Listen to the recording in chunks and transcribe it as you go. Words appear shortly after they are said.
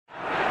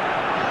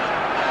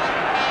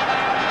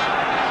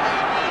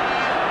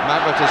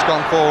Abbott has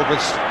gone forward with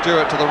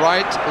Stewart to the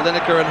right,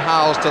 Lineker and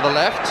Howes to the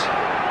left.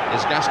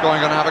 Is Gascoigne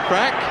going to have a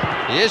crack?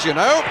 He is, you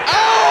know.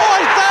 Oh,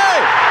 I say!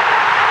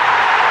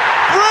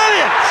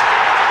 Brilliant!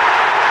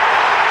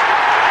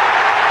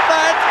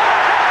 That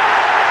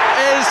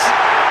is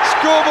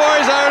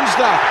schoolboy's own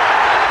stuff.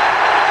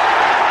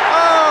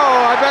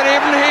 Oh, I bet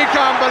even he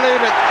can't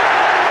believe it.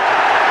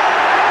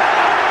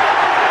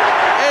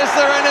 Is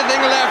there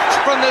anything left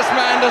from this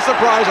man to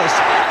surprise us?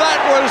 That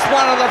was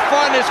one of the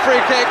finest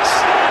free kicks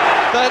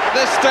that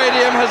this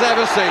stadium has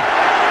ever seen.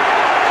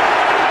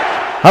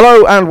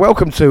 Hello and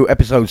welcome to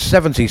episode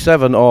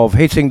 77 of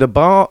Hitting the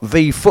Bar,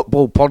 the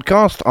football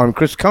podcast. I'm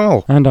Chris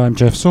Carl. And I'm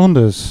Jeff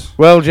Saunders.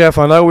 Well, Jeff,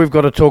 I know we've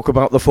got to talk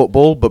about the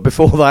football, but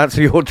before that,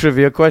 your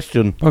trivia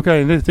question.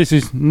 Okay, this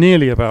is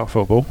nearly about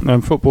football,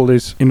 and football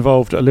is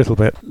involved a little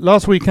bit.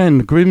 Last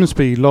weekend,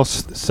 Grimsby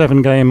lost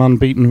 7-game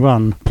unbeaten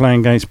run playing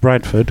against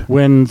Bradford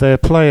when their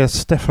player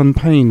Stefan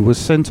Payne was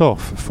sent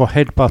off for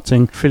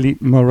headbutting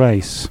Philippe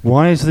Moraes.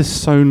 Why is this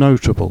so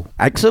notable?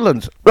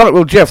 Excellent. Right,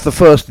 well, Jeff, the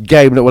first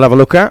game that we'll have a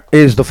look at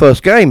is the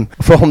first game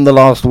from the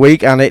last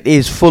week, and it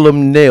is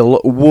Fulham 0,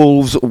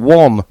 Wolves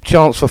 1.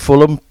 Chance for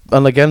Fulham,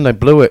 and again they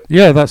blew it.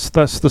 Yeah, that's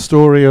the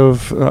story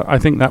of, I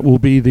think that will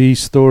be the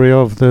story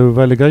of the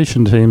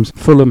relegation teams.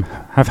 Fulham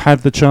have had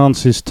the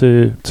chances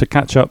to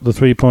catch up the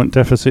 3-point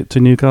deficit to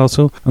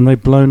Newcastle, and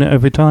they've blown it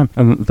every time,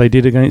 and they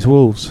did against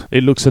Wolves.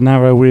 It looks a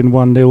narrow win,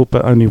 1-0,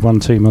 but only one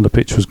team on the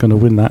pitch was going to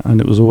win that,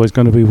 and it was always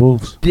going to be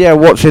Wolves. Yeah,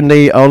 watching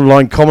the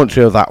online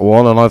commentary of that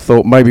one, and I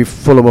thought maybe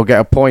Fulham will get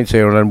a point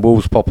here and then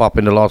Wolves pop up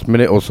in the last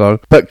minute or so.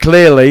 But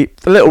clearly,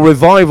 a little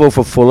revival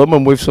for Fulham,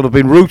 and we've sort of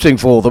been rooting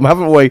for them,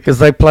 haven't we? Because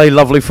they play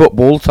lovely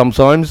football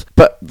sometimes,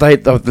 but they're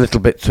a little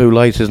bit too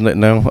late, isn't it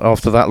now?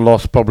 After that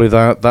loss, probably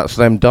that's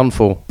them done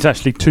for. It's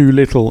actually too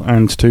little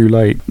and too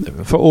late.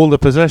 For all the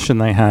possession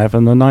they have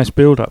and the nice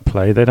build-up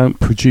play, they don't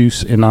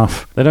produce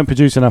enough. They don't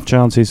produce enough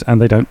chances,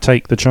 and they don't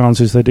take the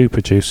chances they do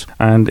produce.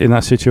 And in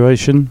that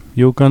situation,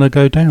 you're going to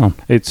go down.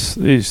 It's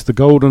the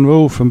golden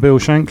rule from Bill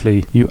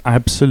Shankly. You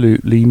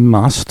absolutely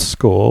must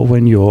score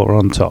when you're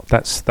on top.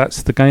 That's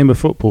the game of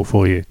football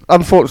for you.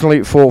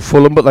 Unfortunately for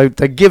Fulham, but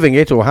they're giving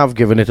it, or have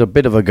given it, a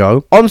bit of a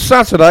go. On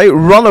Saturday,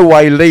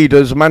 runaway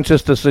leaders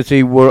Manchester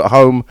City were at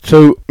home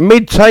to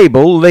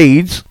mid-table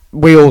Leeds.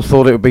 We all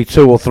thought it would be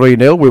 2 or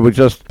 3-0. We were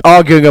just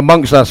arguing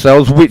amongst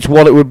ourselves which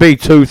one it would be,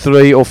 2,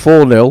 3 or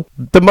 4-0.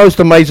 The most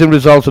amazing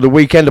result of the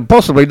weekend, and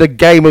possibly the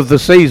game of the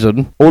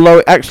season, although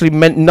it actually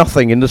meant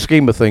nothing in the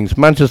scheme of things.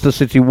 Manchester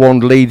City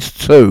 1, Leeds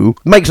 2.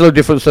 Makes no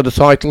difference to the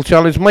title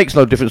challenge, makes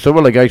no difference to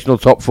relegation or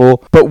top 4,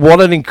 but what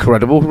an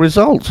incredible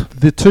result.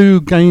 The two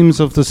games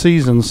of the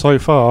season so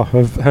far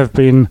have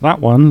been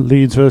that one,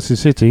 Leeds versus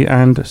City,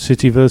 and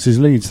City versus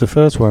Leeds, the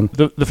first one.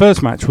 The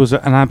first match was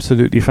an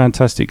absolutely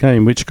fantastic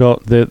game, which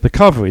got the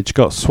coverage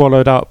got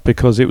swallowed up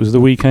because it was the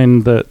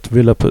weekend that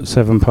Villa put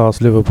 7 past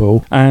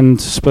Liverpool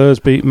and Spurs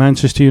beat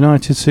Manchester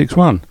United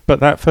 6-1. But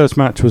that first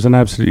match was an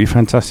absolutely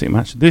fantastic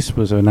match. This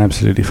was an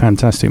absolutely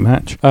fantastic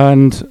match.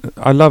 And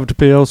I loved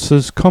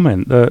Bielsa's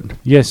comment that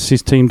yes,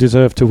 his team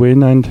deserved to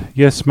win, and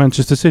yes,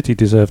 Manchester City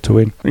deserved to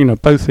win. You know,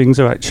 both things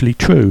are actually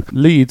true.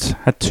 Leeds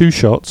had 2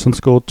 shots and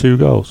scored 2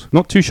 goals.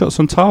 Not 2 shots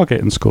on target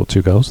and scored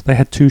 2 goals. They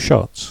had 2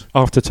 shots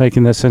after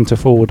taking their centre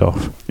forward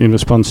off in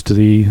response to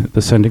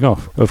the sending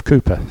off of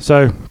Cooper.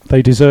 So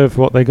they deserved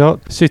what they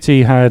got.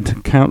 City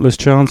had countless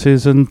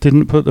chances and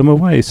didn't put them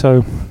away.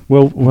 So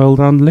well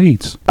done,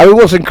 Leeds. I mean,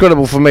 what's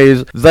incredible for me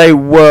is they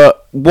were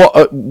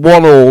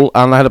 1-1,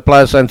 and they had a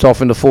player sent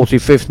off in the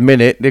 45th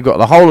minute. They got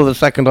the whole of the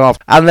second half,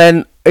 and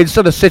then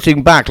instead of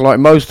sitting back like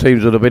most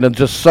teams would have been and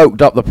just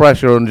soaked up the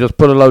pressure and just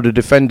put a load of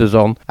defenders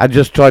on and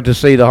just tried to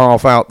see the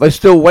half out, they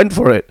still went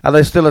for it, and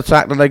they still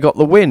attacked, and they got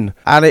the win.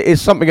 And it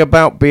is something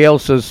about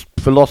Bielsa's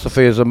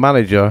philosophy as a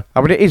manager.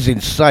 I mean, it is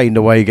insane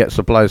the way he gets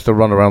the players to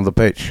run around the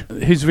pitch.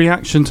 His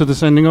reaction to the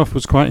sending off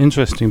was quite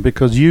interesting,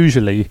 because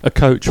usually a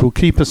coach will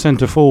keep a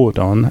centre forward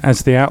on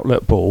as the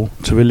outlet ball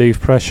to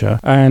relieve pressure,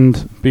 and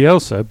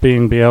Bielsa,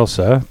 being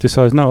Bielsa,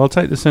 decides, no, I'll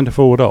take the centre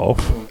forward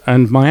off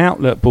and my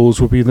outlet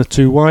balls will be the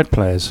 2 wide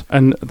players.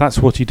 And that's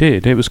what he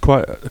did. It was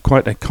quite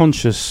a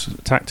conscious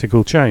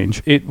tactical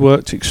change. It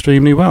worked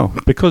extremely well.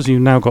 Because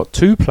you've now got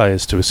 2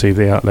 players to receive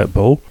the outlet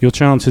ball, your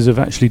chances of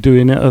actually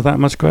doing it are that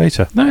much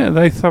greater.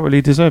 They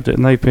thoroughly deserved it,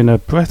 and they've been a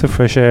breath of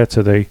fresh air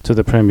to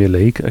the Premier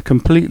League, a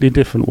completely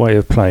different way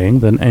of playing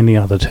than any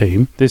other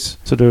team. This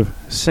sort of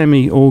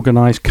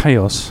semi-organised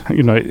chaos,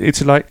 you know,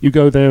 it's like you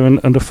go there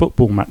and a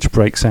football match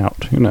breaks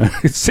out, you know.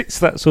 It's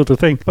that sort of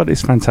thing, but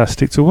it's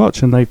fantastic to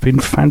watch, and they've been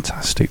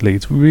fantastic.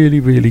 Leeds, really,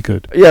 really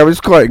good. Yeah, it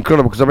was quite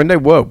incredible, because I mean, they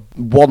were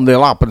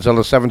 1-0 up until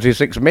the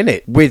 76th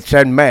minute with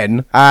 10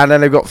 men, and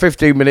then they've got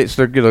 15 minutes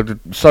to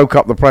soak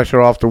up the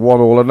pressure after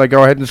 1-1, and they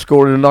go ahead and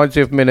score in the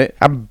 90th minute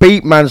and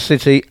beat Man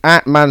City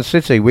at Man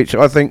City, which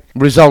I think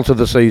result of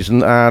the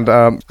season,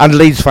 and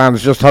Leeds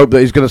fans just hope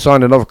that he's going to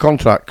sign another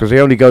contract, because he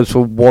only goes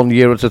for 1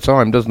 year at a time.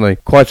 time, doesn't he?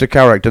 Quite a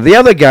character. The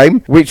other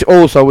game, which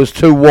also was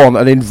 2-1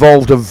 and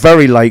involved a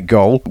very late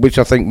goal, which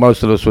I think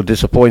most of us were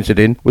disappointed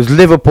in, was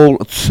Liverpool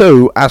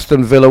 2,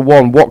 Aston Villa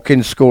 1.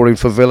 Watkins scoring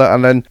for Villa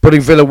and then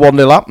putting Villa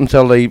 1-0 up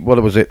until the,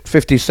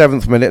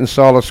 57th minute, and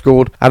Salah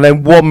scored. And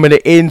then 1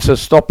 minute into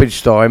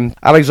stoppage time,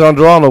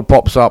 Alexander-Arnold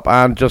pops up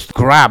and just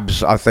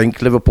grabs, I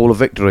think, Liverpool a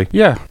victory.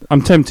 Yeah,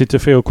 I'm tempted to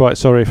feel quite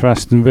sorry for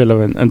Aston Villa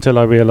until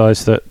I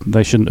realised that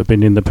they shouldn't have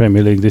been in the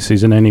Premier League this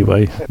season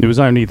anyway. It was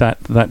only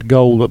that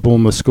goal that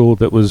Bournemouth scored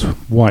that was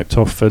wiped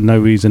off for no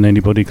reason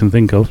anybody can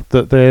think of,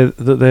 that they're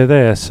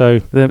there. So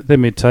they're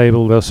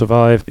mid-table, they'll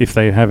survive. If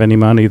they have any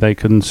money, they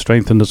can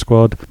strengthen the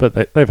squad,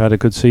 but they've had a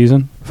good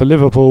season. For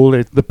Liverpool,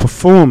 the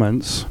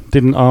performance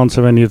didn't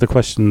answer any of the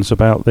questions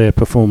about their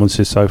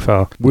performances so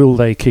far. Will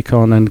they kick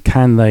on and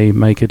can they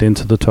make it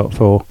into the top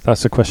four?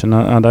 That's the question.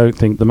 I don't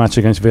think the match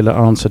against Villa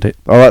answered it.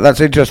 All right,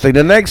 that's interesting.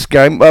 The next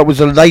game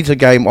was a later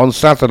game on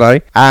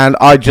Saturday, and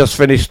I just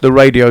finished the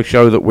radio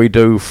show that we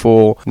do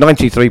for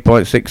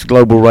 93.6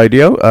 Global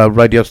Radio, a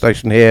radio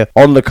station here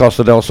on the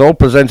Costa del Sol,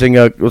 presenting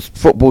a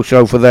football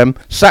show for them.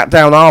 Sat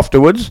down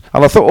afterwards,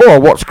 and I thought,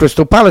 I'll watch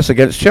Crystal Palace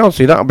against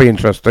Chelsea. That'll be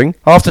interesting.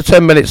 After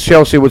 10 minutes,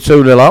 Chelsea were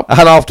 2-0 up,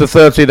 and after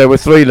 30, they were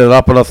 3-0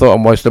 up, and I thought,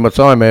 I'm wasting my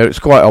time here. It's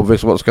quite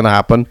obvious what's going to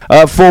happen.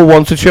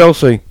 4-1 to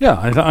Chelsea. Yeah,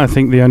 I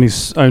think the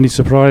only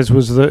surprise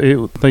was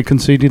that they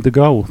conceded the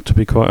goal, to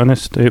be quite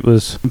honest. It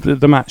was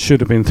the match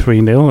should have been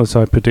 3-0, as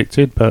I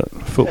predicted, but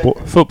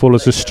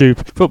footballers are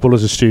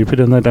stupid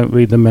and they don't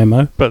read the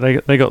memo. But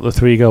they got the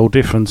 3-goal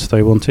difference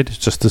they wanted. It's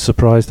just a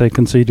surprise they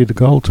conceded a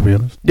goal, to be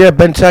honest. Yeah,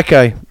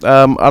 Benteke.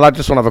 And I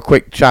just want to have a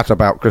quick chat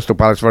about Crystal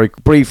Palace very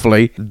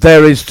briefly.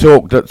 There is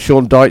talk that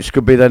Sean Dyche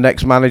could be their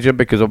next manager,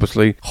 because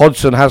obviously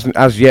Hodgson hasn't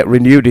as yet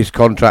renewed his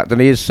contract and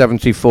he is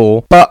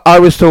 74. But I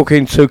was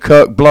talking to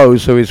Kirk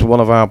Blows, who is one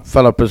of our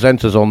fellow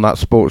presenters on that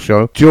sports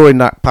show, during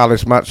that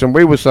Palace match, and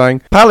we were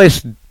saying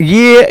Palace,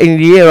 year in,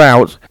 year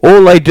out,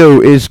 all they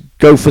do is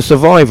go for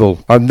survival.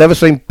 I've never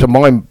seen, to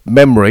my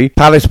memory,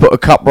 Palace put a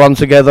cup run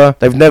together.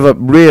 They've never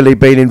really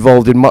been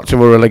involved in much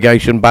of a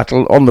relegation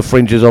battle, on the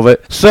fringes of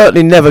it.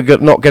 Certainly never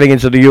not getting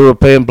into the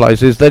European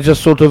places. They're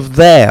just sort of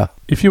there.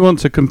 If you want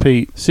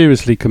to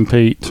seriously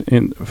compete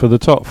for the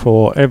top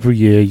four every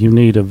year, you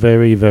need a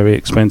very, very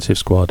expensive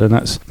squad, and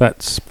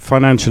that's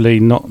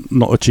financially not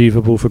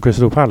achievable for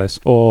Crystal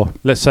Palace. Or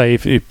let's say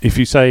if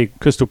you say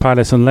Crystal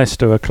Palace and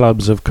Leicester are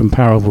clubs of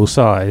comparable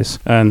size,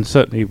 and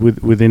certainly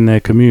within their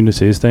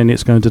communities, then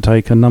it's going to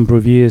take a number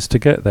of years to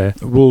get there.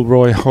 Will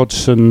Roy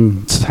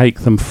Hodgson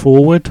take them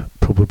forward?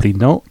 Probably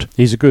not.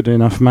 He's a good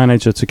enough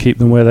manager to keep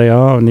them where they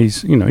are, and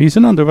he's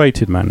an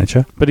underrated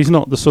manager, but he's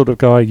not the sort of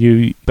guy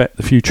you bet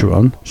the future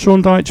on.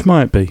 Sean Dyche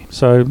might be,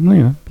 so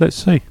let's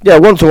see. Yeah,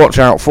 one to watch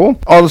out for.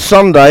 On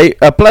Sunday,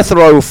 a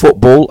plethora of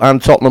football,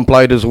 and Tottenham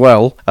played as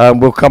well.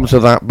 We'll come to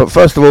that, but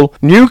first of all,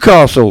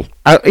 Newcastle.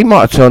 He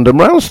might have turned them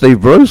round,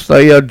 Steve Bruce.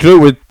 They drew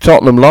with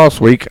Tottenham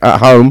last week at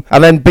home,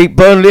 and then beat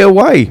Burnley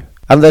away.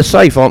 And they're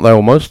safe, aren't they?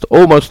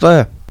 Almost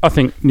there. I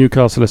think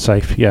Newcastle are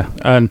safe, yeah,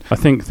 and I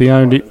think the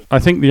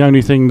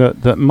only thing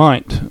that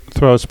might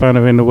throw a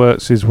spanner in the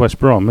works is West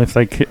Brom if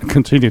they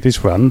continue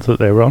this run that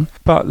they're on.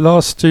 But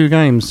last two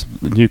games,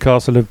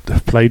 Newcastle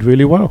have played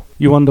really well.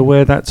 You wonder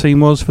where that team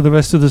was for the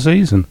rest of the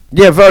season.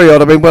 Yeah, very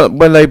odd. I mean,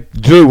 when they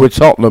drew with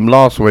Tottenham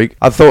last week,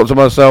 I thought to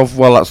myself,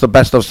 well, that's the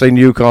best I've seen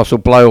Newcastle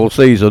play all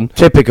season.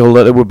 Typical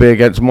that it would be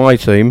against my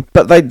team.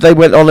 But they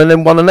went on and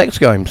then won the next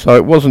game, so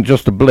it wasn't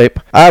just a blip.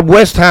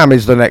 West Ham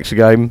is the next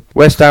game.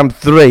 West Ham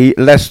 3,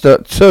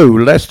 Leicester 2.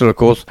 Leicester, of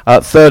course,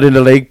 third in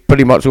the league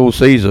pretty much all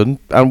season,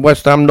 and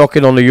West Ham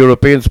knocking on the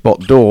European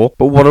spot door.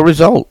 But what a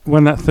result.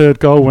 When that third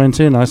goal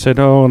went in, I said,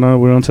 oh no,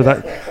 we're onto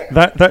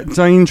that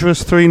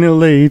dangerous 3-0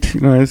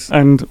 lead,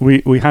 and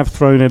we have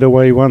thrown it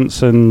away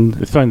once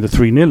and thrown the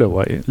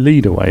 3-0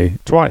 lead away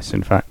twice,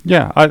 in fact.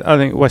 Yeah, I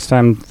think West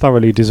Ham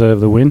thoroughly deserve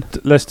the win.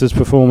 Leicester's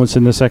performance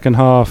in the second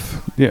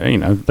half,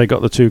 they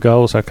got the 2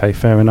 goals, okay,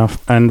 fair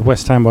enough, and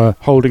West Ham were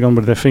holding on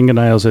with their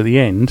fingernails at the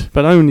end,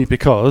 but only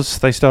because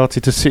they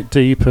started to sit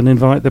deep and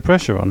invite the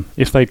pressure on.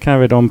 If they'd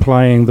carried on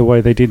playing the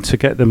way they did to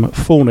get them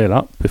 4-0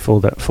 up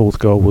before that fourth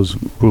goal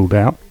was ruled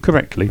out,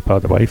 correctly, by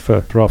the way,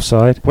 for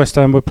offside, West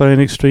Ham were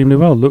playing extremely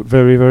well, looked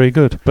very, very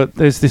good. But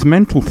there's this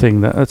mental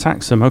thing that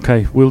attacks them.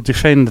 Okay, we'll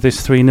defend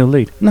this 3-0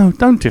 lead. No,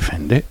 don't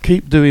defend it.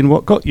 Keep doing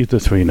what got you the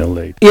 3-0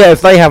 lead. Yeah,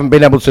 if they haven't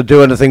been able to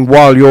do anything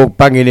while you're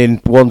banging in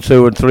 1,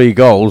 2 and 3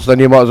 goals, then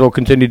you might as well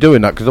continue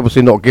doing that, because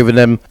obviously not giving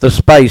them the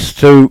space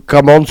to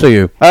come onto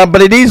you.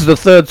 But it is the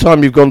third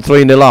time you've gone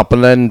 3-0 up,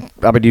 and then,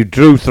 you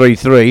drew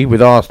 3-3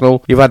 with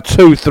Arsenal. You've had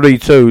 2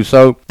 3-2,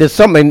 so there's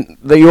something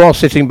that you are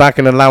sitting back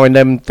and allowing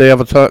the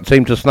other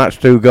team to snatch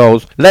 2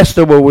 goals.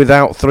 Leicester were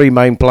without 3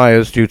 main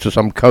players due to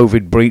some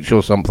COVID breach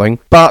or something.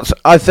 But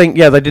I think,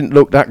 they didn't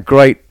look that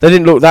great. They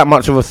didn't look that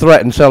much of a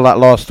threat until that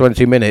last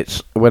 20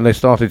 minutes when they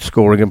started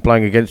scoring and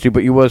playing against you,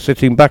 but you were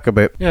sitting back a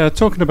bit. Yeah,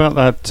 talking about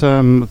that,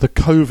 the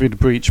COVID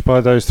breach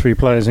by those 3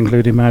 players,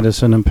 including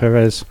Maddison and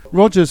Perez.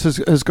 Rodgers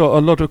has got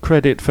a lot of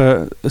credit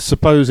for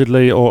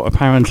supposedly or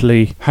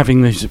apparently having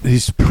having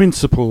his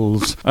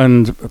principles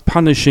and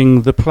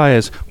punishing the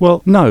players.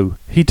 Well, no,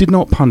 he did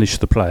not punish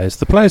the players.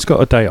 The players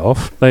got a day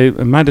off.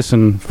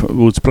 Maddison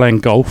was playing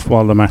golf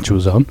while the match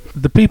was on.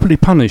 The people he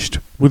punished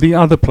were the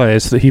other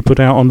players that he put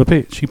out on the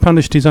pitch. He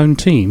punished his own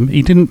team.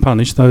 He didn't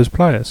punish those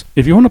players.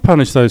 If you want to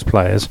punish those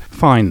players,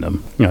 fine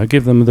them.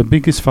 Give them the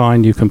biggest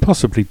fine you can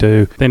possibly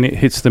do. Then it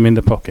hits them in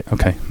the pocket.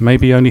 Okay,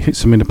 maybe only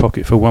hits them in the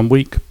pocket for 1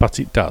 week, but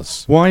it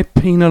does. Why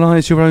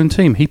penalise your own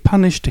team? He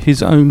punished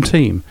his own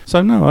team.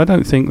 So no, I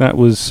don't think that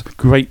was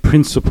great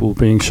principle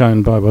being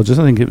shown by Rodgers.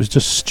 I think it was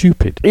just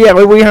stupid. Yeah,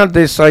 well, we had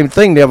this same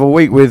thing the other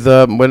week with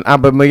when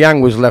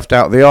Aubameyang was left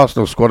out of the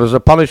Arsenal squad as a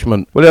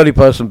punishment. Well, the only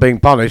person being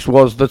punished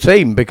was the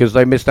team because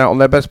they missed out on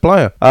their best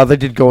player. They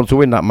did go on to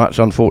win that match,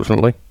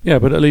 unfortunately. Yeah,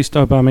 but at least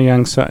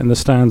Aubameyang sat in the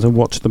stands and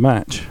watched the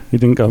match. He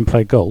didn't go and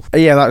play golf.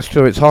 Yeah, that's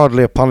true. It's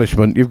hardly a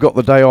punishment. You've got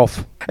the day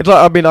off. It's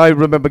like, I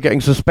remember getting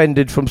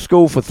suspended from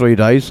school for 3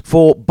 days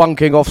for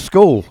bunking off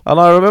school. And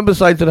I remember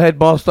saying to the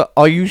headmaster,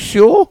 "Are you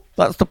sure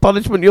that's the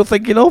punishment you're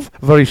thinking of?"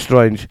 Very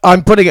strange.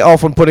 I'm putting it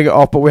off,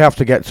 but we have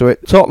to get to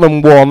it.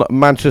 Tottenham 1,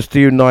 Manchester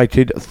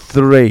United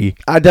 3.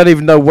 I don't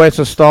even know where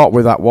to start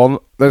with that one.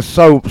 There's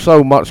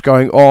so much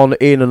going on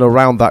in and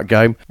around that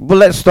game. But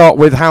let's start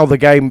with how the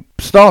game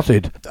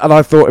started. And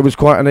I thought it was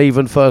quite an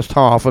even first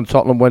half, and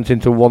Tottenham went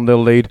into a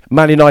 1-0 lead.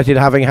 Man United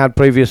having had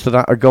previous to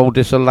that a goal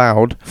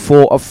disallowed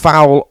for a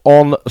foul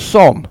on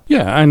Son.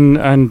 Yeah,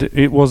 and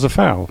it was a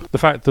foul. The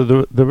fact that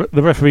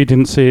the referee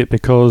didn't see it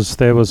because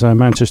there was a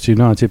Manchester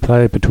United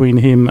player between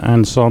him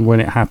and Son when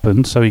it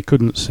happened, so he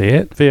couldn't see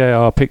it.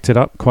 VAR picked it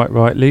up quite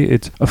rightly.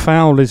 A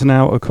foul is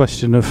now a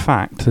question of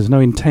fact. There's no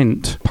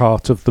intent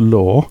part of the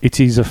law. It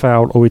is a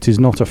foul or it is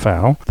not a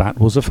foul. That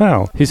was a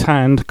foul. His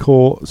hand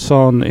caught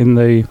Son in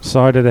the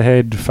side of the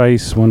head,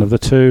 face, one of the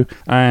two,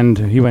 and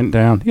he went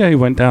down. Yeah, he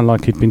went down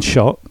like he'd been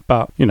shot,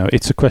 but,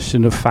 it's a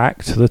question of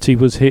fact that he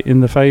was hit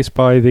in the face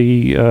by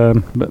the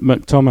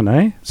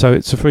McTominay, so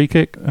it's a free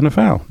kick and a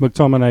foul.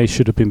 McTominay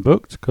should have been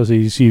booked because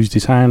he's used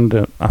his hand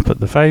up at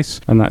the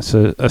face, and that's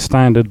a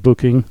standard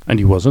booking, and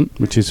he wasn't,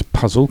 which is a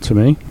puzzle to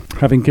me.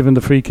 Having given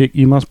the free kick,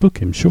 you must book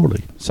him,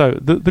 surely. So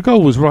the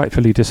goal was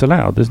rightfully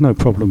disallowed. There's no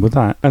problem with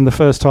that. And the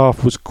first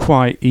half was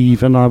quite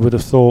even. I would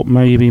have thought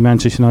maybe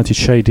Manchester United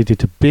shaded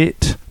it a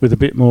bit with a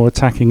bit more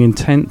attacking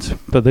intent,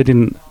 but they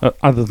didn't,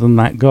 other than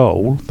that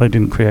goal, they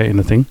didn't create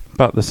anything.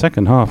 But the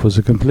second half was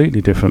a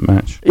completely different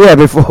match. Yeah,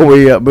 before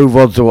we move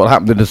on to what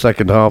happened in the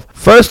second half.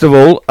 First of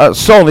all,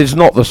 Son is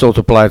not the sort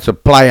of player to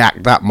play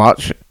act that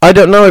much. I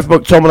don't know if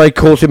McTominay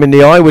caught him in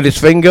the eye with his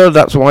finger.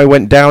 That's why he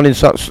went down in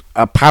such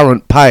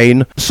apparent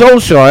pain.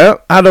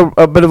 Solskjaer had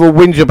a bit of a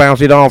whinge about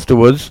it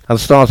afterwards and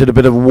started a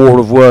bit of a war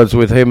of words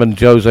with him and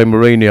Jose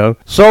Mourinho.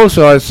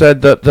 Solskjaer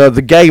said that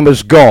the game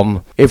has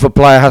gone if a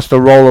player has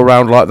to roll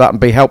around like that and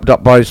be helped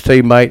up by his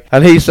teammate.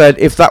 And he said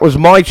if that was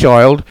my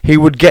child, he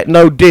would get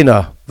no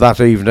dinner that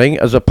evening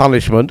as a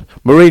punishment.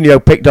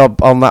 Mourinho picked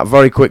up on that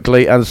very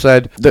quickly and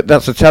said that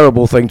that's a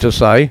terrible thing to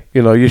say.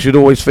 You should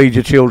always feed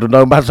your children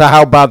no matter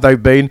how bad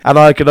they've been. And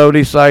I can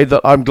only say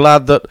that I'm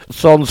glad that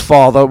Son's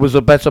father was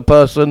a better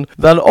person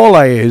than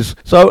Ole is.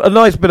 So a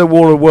nice bit of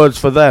war of words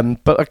for them,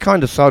 but I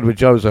kind of side with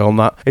Jose on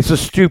that. It's a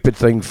stupid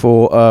thing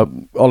for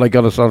Ole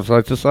Gunnar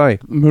Solskjaer to say.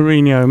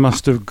 Mourinho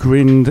must have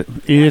grinned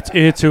ear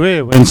to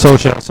ear when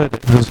Solskjaer said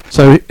it.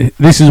 So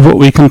this is what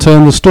we can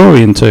turn the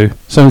story into.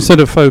 So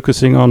instead of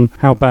focusing on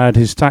how bad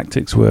his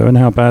tactics were and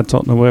how bad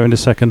Tottenham were in the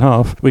second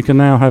half, we can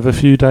now have a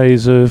few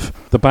days of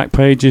the back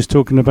pages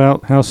talking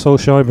about how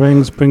Solskjaer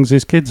brings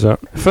his kids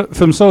up.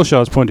 From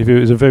Solskjaer's point of view,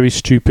 it was a very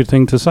stupid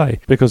thing to say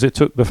because it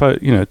took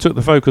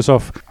the focus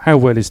off how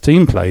well his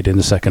team played in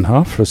the second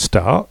half for a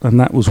start, and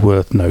that was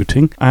worth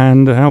noting,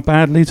 and how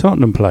badly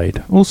Tottenham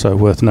played, also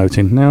worth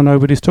noting. Now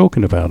nobody's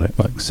talking about it,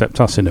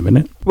 except us in a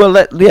minute. Well,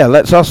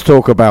 let's us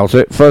talk about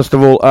it. First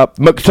of all,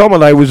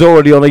 McTominay was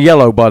already on a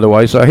yellow, by the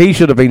way, so he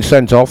should have been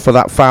sent off for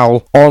that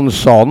foul on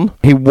Son.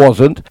 He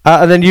wasn't.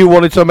 And then you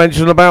wanted to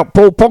mention about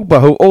Paul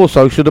Pogba, who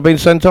also should have been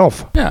sent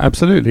off. Yeah,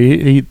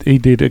 absolutely. He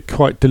did a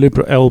quite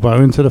deliberate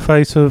elbow into the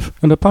face of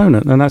an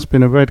opponent, and that's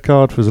been a red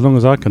card for as long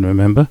as I can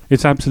remember.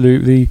 It's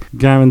absolutely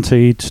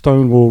guaranteed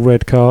Stonewall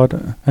red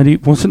card, and he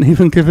wasn't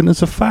even given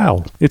as a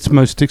foul. It's the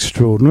most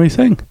extraordinary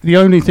thing. The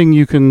only thing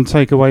you can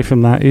take away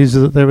from that is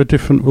that there are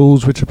different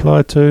rules which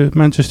apply to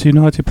Manchester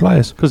United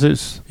players,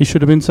 because he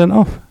should have been sent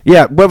off.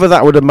 Yeah, whether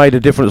that would have made a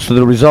difference to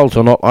the result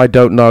or not, I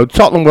don't know.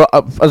 Tottenham were,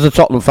 as a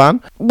Tottenham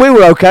fan, we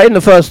were okay in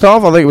the first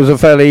half. I think it was a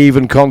fairly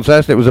even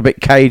contest. It was a bit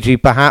cagey,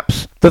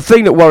 perhaps. The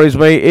thing that worries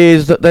me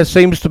is that there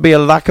seems to be a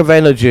lack of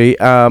energy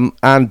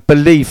and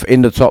belief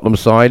in the Tottenham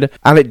side,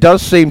 and it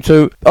does seem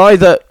to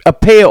either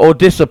appear or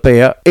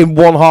disappear in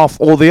one half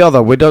or the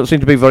other. We don't seem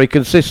to be very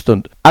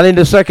consistent. And in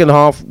the second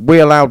half, we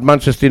allowed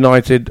Manchester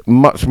United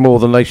much more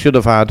than they should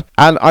have had.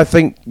 And I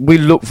think we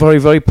look very,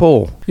 very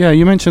poor. Yeah,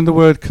 you mentioned the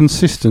word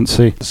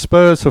consistency.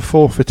 Spurs have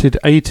forfeited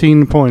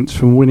 18 points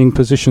from winning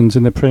positions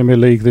in the Premier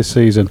League this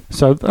season.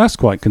 So that's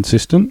quite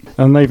consistent.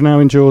 And they've now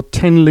endured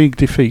 10 league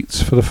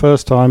defeats for the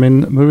first time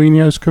in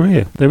Mourinho's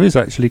career. There is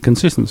actually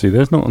consistency.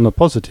 There's not on the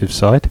positive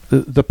side.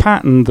 The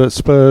pattern that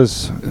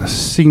Spurs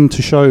seem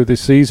to show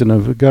this season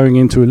of going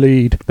into a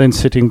lead, then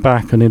sitting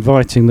back and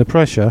inviting the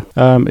pressure,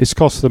 it's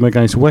cost them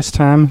against West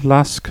Ham,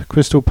 Lask,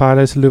 Crystal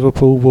Palace,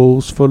 Liverpool,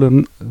 Wolves,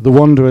 Fulham, the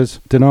Wanderers,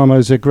 Dinamo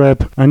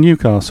Zagreb and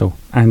Newcastle.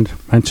 And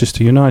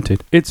Manchester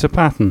United. It's a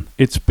pattern.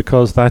 It's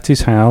because that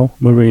is how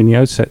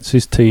Mourinho sets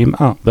his team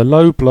up. The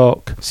low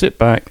block, sit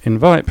back,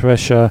 invite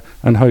pressure,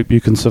 and hope you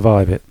can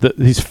survive it.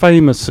 His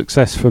famous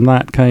success from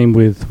that came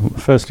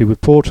firstly with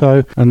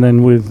Porto, and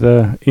then with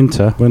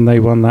Inter when they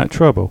won that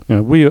treble. You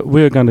know,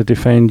 we're going to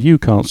defend. You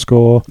can't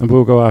score, and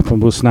we'll go up and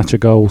we'll snatch a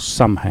goal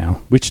somehow,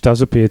 which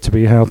does appear to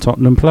be how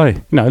Tottenham play.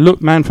 You know,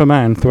 look man for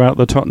man throughout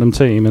the Tottenham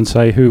team and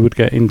say who would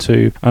get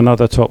into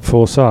another top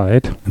four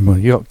side. And well,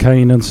 you got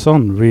Kane and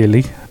Son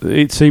really.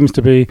 It seems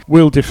to be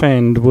we'll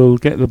defend, we'll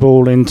get the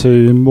ball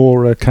into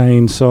Moura,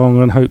 Kane, Song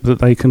and hope that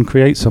they can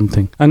create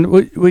something. And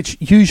which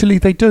usually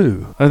they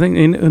do. I think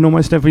in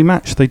almost every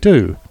match they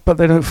do. But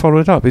they don't follow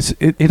it up.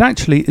 It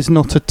actually is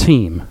not a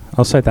team.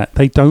 I'll say that.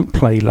 They don't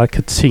play like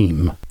a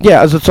team.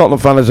 Yeah, as a Tottenham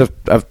fan, there's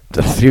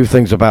a few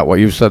things about what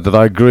you've said that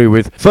I agree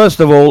with. First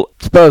of all,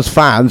 Spurs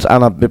fans,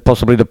 and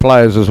possibly the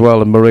players as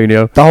well, and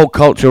Mourinho, the whole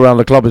culture around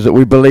the club is that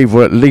we believe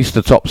we're at least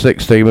a top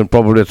 6 team and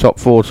probably a top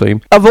 4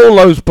 team. Of all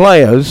those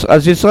players,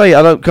 as you say,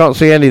 I can't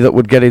see any that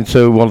would get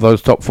into one of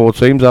those top 4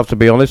 teams, I have to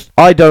be honest.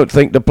 I don't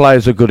think the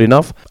players are good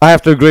enough. I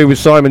have to agree with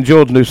Simon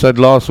Jordan, who said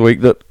last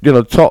week that,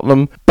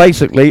 Tottenham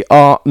basically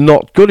are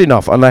not good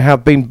enough, and they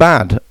have been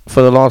bad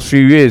for the last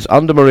few years.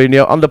 Under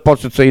Mourinho, under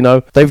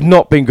Pochettino, they've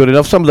not been good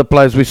enough. Some of the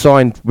players we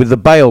signed with the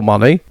Bale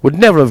money would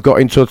never have got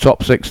into a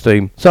top 6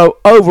 team. So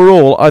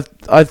overall,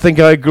 I think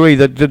I agree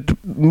that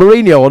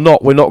Mourinho or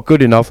not, we're not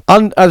good enough.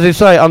 And as I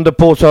say, under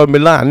Porto and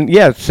Milan,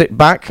 yeah, sit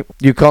back,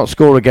 you can't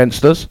score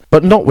against us,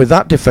 but not with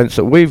that defence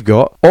that we've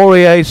got.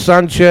 Aurier,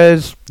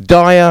 Sanchez,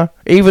 Dyer,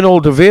 even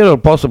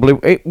Alderweireld possibly.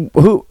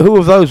 Who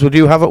of those would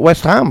you have at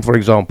West Ham, for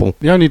example?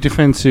 The only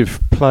defensive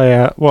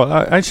player... Well,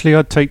 actually,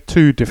 I'd take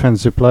 2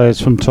 defensive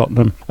players from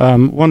Tottenham.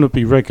 One would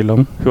be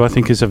Reguilon, who I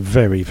think is a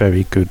very,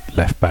 very good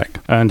left-back.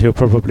 And he'll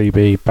probably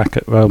be back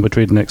at Real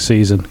Madrid next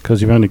season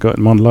because you've only got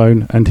him on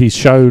loan. And he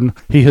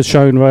has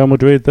shown Real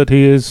Madrid that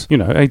he is,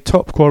 a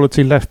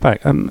top-quality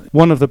left-back and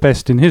one of the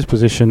best in his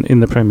position in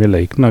the Premier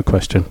League, no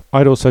question.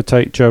 I'd also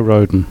take Joe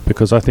Rodon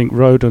because I think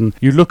Rodon,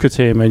 you look at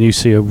him and you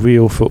see a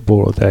real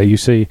footballer there. You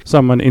see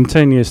someone in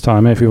 10 years'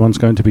 time, everyone's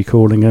going to be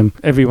calling him.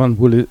 Everyone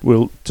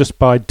will just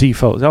by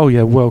default, oh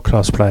yeah,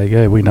 world-class player,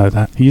 yeah, we know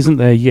that. He isn't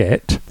there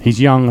yet. He's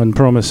young and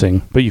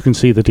promising, but you can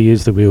see that he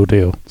is the real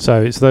deal.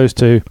 So it's those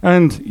 2.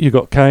 And you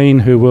got Kane,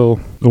 who will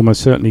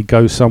almost certainly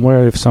go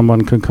somewhere if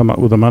someone can come up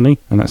with the money,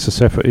 and that's a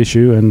separate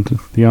issue, and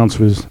the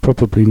answer is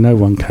probably no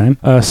one can.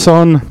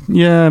 Son,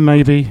 yeah,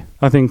 maybe.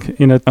 I think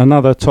in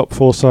another top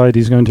 4 side,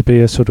 he's going to be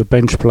a sort of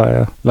bench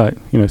player. Like,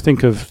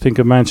 think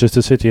of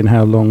Manchester City and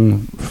how long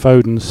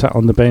Foden sat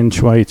on the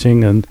bench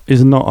waiting, and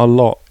is not a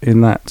lot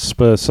in that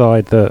Spurs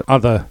side that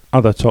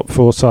other top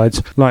 4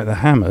 sides like the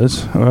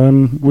Hammers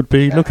would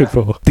be looking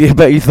for. I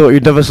bet you thought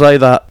you'd never say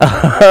that.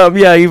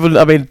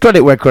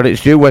 Credit where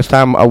credit's due. West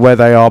Ham are where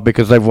they are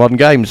because they've won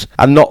games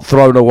and not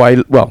thrown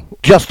away,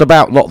 just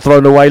about not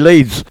thrown away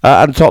leads.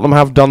 And Tottenham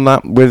have done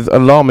that with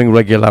alarming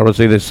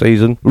regularity this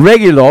season.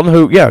 Reguilon,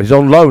 who, he's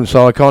on loan,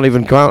 so I can't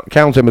even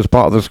count him as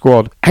part of the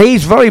squad.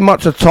 He's very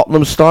much a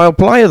Tottenham-style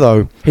player,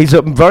 though. He's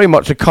very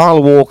much a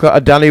Kyle Walker,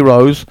 a Danny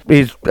Rose.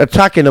 He's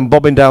attacking and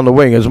bobbing down the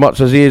wing as much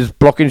as he is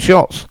blocking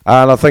shots.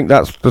 And I think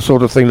that's the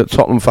sort of thing that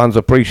Tottenham fans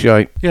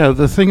appreciate. Yeah,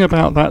 the thing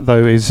about that,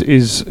 though, is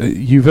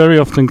you very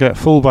often get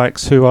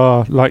fullbacks who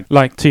are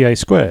like TA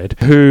Squared,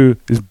 who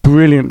is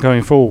brilliant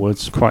going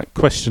forwards, quite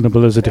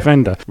questionable as a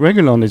defender.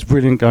 Reguilon is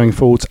brilliant going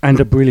forwards and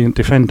a brilliant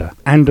defender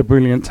and a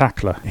brilliant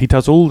tackler. He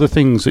does all the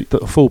things that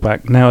a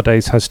fullback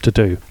nowadays has to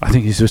do. I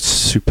think he's a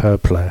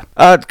superb player.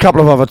 A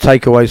couple of other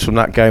takeaways from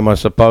that game, I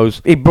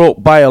suppose. He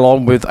brought Bale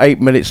on with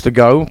 8 minutes to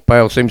go.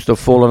 Bale seems to have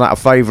fallen out of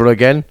favour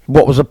again.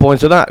 What was the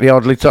point of that? He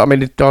hardly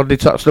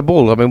touched the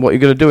ball. What are you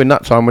going to do in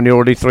that time when you're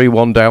already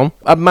 3-1 down?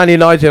 At Man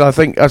United, I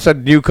think, I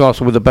said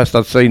Newcastle were the best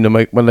I'd seen them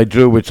when they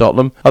drew with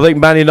Tottenham. I think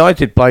Man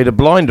United played a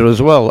blinder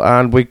as well,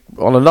 and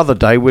on another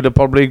day we'd have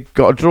probably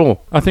got a draw.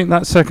 I think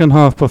that second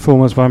half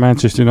performance by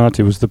Manchester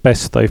United was the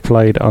best they've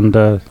played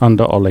under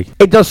Ollie.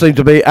 It does seem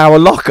to be our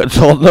luck at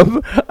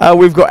Tottenham.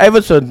 We've got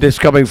Everton this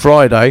coming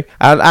Friday,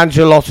 and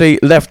Ancelotti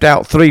left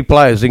out 3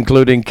 players,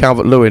 including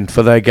Calvert-Lewin,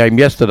 for their game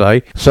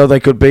yesterday, so they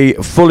could be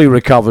fully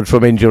recovered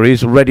from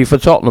injuries, ready for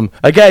Tottenham.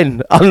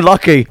 Again,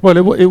 unlucky. Well,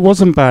 it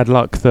wasn't bad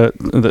luck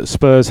that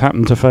Spurs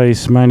happened to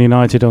face Man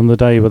United on the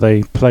day where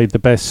they played the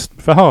best,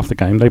 for half the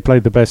game, they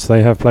played the best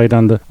they have played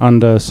under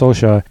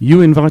Solskjaer. You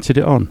invited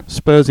it on.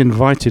 Spurs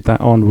invited that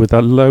on with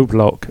a low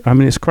block. I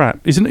mean, it's crap.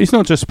 It's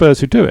not just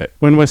Spurs who do it.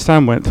 When West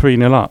Ham went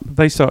 3-0 up,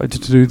 they started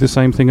to do the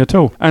same thing at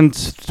all. And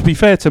to be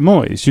fair to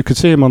Moyes, you could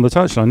see him on the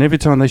touchline. Every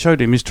time they showed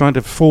him, he's trying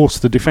to force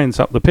the defence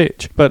up the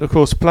pitch. But, of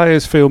course,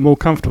 players feel more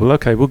comfortable.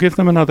 OK, we'll give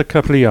them another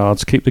couple of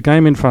yards, keep the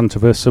game in front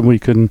of us, and we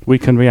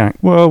can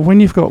react. Well, when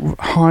you've got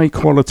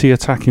high-quality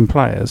attacking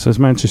players, as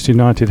Manchester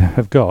United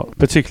have got,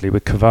 particularly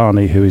with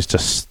Cavani, who is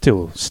just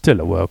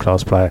still a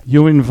world-class player,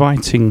 you're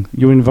inviting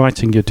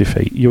your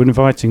defeat. You're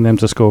inviting them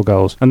to score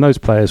goals, and those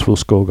players will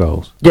score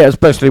goals. Yeah,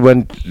 especially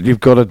when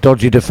you've got a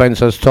dodgy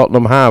defence as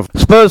Tottenham have.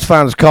 Spurs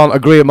fans can't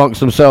agree amongst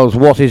themselves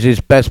what is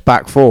his best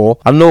back four,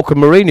 and nor can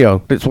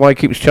Mourinho. That's why he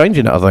keeps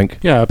changing it, I think.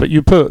 Yeah, but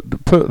you put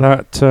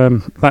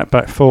that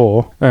back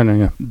four,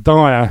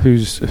 Dyer,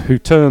 who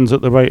turns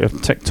at the rate of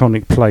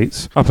tectonic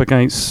plates, up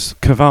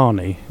against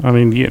Cavani. I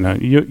mean,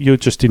 you're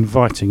just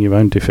inviting your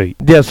own defeat.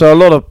 Yeah, so a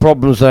lot of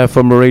problems there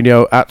for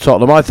Mourinho at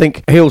Tottenham. I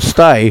think he'll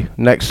stay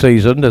next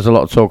season. There's a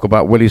lot of talk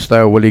about will he stay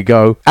or will he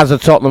go. As a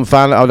Tottenham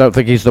fan, I don't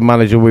think he's the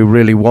manager we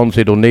really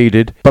wanted or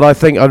needed, but I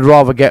think I'd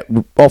rather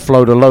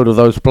offload a load of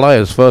those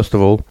players, first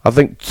of all. I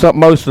think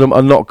most of them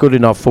are not good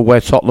enough for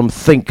where Tottenham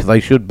think they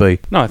should be.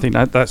 No, I think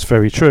that's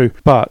very true,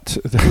 but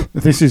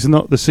this is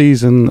not the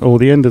season or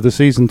the end of the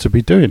season to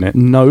be doing it.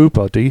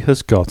 Nobody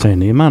has got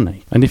any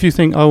money. And if you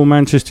think,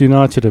 Manchester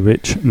United are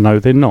rich, no,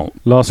 they're not.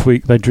 Last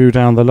week they drew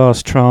down the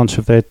last tranche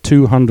of their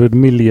 £200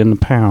 million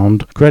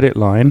credit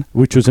line,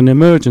 which was an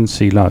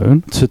emergency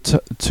loan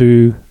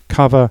to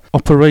cover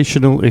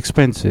operational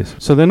expenses.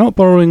 So they're not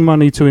borrowing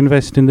money to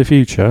invest in the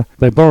future.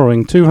 They're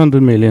borrowing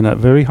 200 million at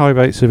very high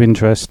rates of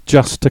interest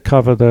just to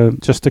cover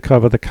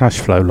the cash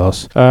flow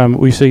loss.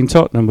 We've seen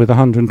Tottenham with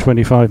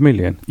 125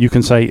 million. You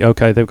can say,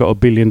 okay, they've got $1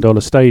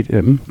 billion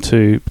stadium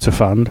to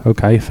fund.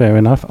 Okay, fair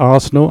enough.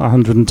 Arsenal,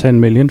 110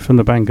 million from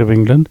the Bank of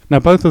England. Now,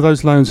 both of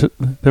those loans,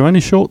 they're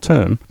only short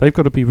term. They've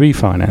got to be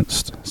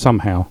refinanced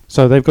somehow.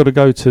 So they've got to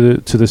go to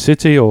the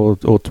city or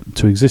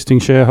to existing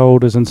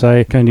shareholders and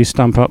say, can you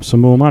stump up some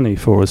more money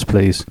for us,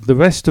 please? The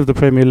rest of the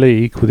Premier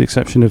League, with the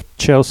exception of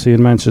Chelsea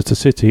and Manchester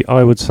City,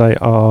 I would say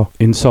are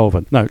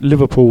insolvent. No,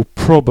 Liverpool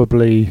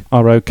probably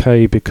are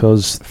okay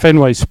because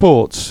Fenway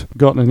Sports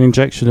got an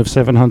injection of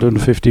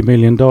 $750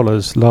 million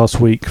last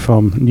week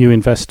from new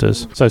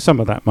investors. So some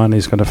of that money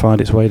is going to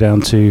find its way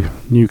down to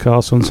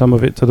Newcastle and some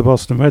of it to the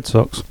Boston Red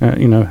Sox.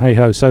 Hey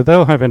ho. So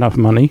they'll have enough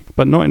money,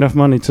 but not enough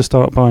money to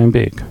start buying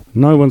big.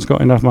 No one's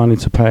got enough money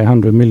to pay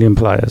 100 million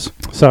players.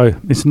 So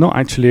it's not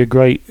actually a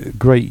great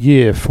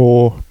year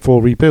for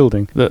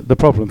rebuilding. The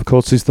problem, of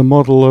course, is the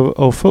model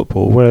of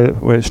football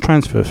where it's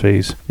transfer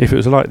fees. If it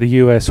was like the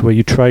US where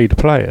you trade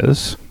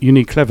players, you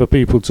need clever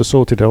people to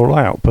sort it all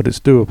out, but it's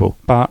doable.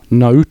 But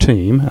no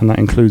team, and that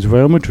includes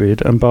Real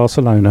Madrid and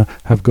Barcelona,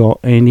 have got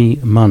any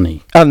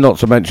money. And not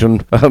to mention,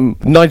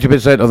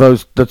 90% of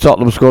those the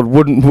Tottenham squad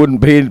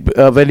wouldn't be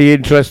of any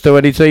interest to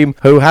any team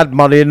who had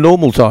money in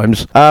normal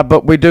times.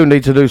 But we do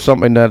need to do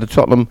something there. The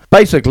Tottenham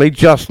basically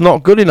just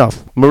not good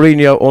enough.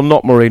 Mourinho or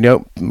not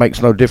Mourinho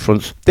makes no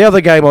difference. The other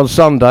game on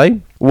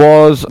Sunday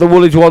was the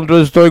Woolwich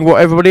Wanderers doing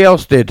what everybody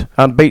else did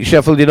and beat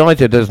Sheffield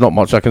United. There's not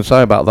much I can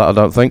say about that, I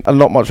don't think, and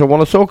not much I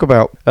want to talk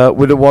about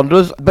with the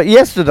Wanderers. But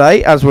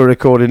yesterday, as we're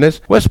recording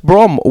this, West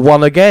Brom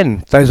won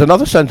again. There's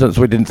another sentence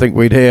we didn't think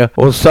we'd hear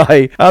or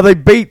say. They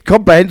beat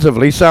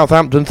comprehensively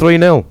Southampton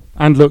 3-0.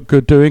 And looked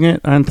good doing it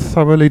and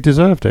thoroughly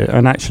deserved it.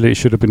 And actually it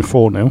should have been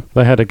 4-0.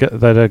 They had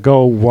a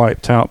goal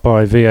wiped out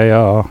by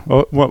VAR.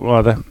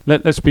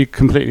 Let's be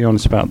completely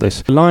honest about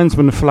this. The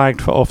linesman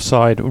flagged for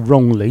offside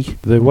wrongly.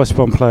 The West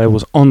Brom player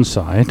was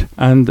onside.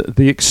 And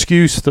the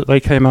excuse that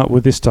they came up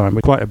with this time,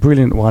 quite a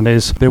brilliant one,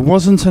 is there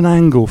wasn't an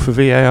angle for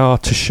VAR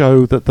to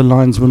show that the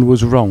linesman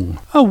was wrong.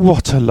 Oh,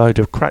 what a load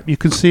of crap. You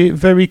can see it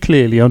very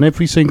clearly on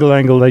every single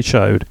angle they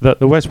showed that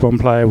the West Brom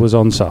player was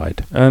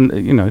onside. And,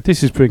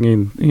 this is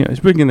bringing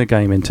the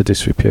game into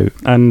disrepute.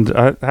 And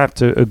I have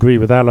to agree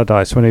with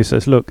Allardyce when he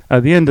says, look,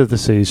 at the end of the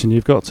season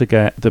you've got to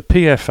get the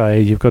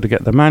PFA, you've got to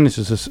get the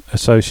Managers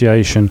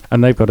Association,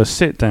 and they've got to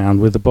sit down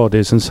with the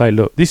bodies and say,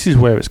 look, this is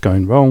where it's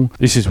going wrong,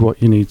 this is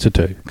what you need to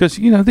do. Because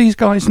these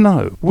guys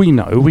know,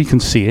 we can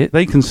see it,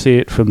 they can see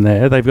it from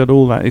there. They've got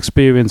all that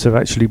experience of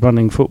actually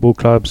running football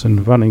clubs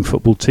and running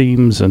football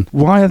teams. And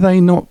why are they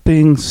not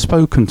being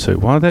spoken to?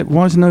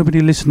 Why is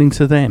nobody listening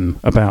to them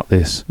about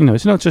this?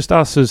 It's not just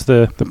us as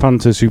the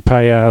punters who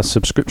pay our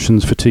subscriptions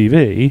for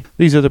TV.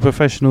 These are the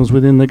professionals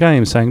within the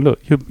game saying, look,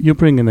 you're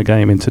bringing the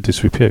game into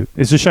disrepute.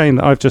 It's a shame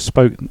that I've just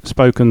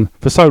spoken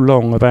for so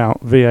long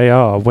about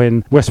VAR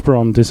when West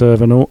Brom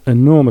deserve an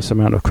enormous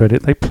amount of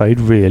credit. They played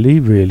really,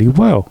 really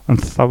well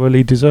and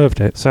thoroughly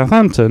deserved it.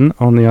 Southampton,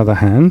 on the other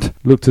hand,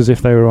 looked as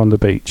if they were on the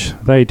beach.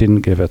 They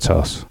didn't give a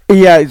toss.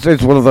 Yeah,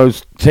 it's one of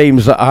those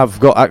teams that have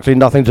got actually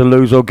nothing to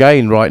lose or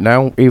gain right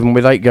now, even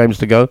with 8 games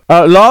to go.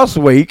 Last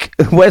week,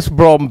 West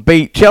Brom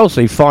beat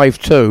Chelsea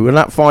 5-2, and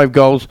that 5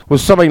 goals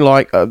was something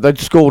like they'd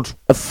scored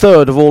a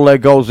third of all their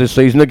goals this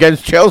season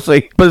against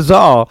Chelsea.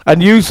 Bizarre.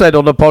 And you said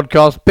on the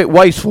podcast, bit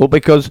wasteful,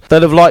 because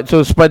they'd have liked to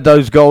have spread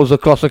those goals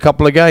across a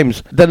couple of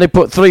games. Then they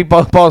put 3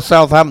 past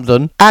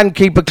Southampton and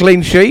keep a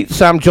clean sheet.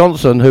 Sam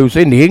Johnson, who's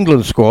in the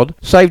England squad,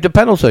 saved a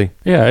penalty.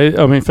 Yeah,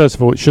 I mean, first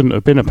of all, it shouldn't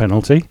have been a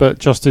penalty, but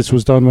justice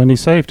was done when he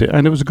saved it,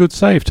 and it was a good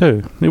save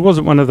too. It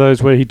wasn't one of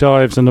those where he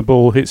dives and the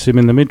ball hits him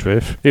in the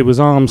midriff. It was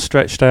arms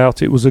stretched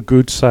out. It was a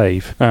good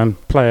save.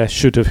 Player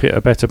should have hit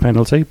a better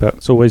penalty, but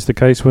it's always the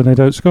case when they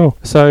don't score.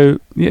 So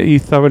yeah, he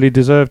thoroughly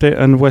deserved it,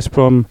 and West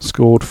Brom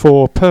scored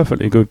 4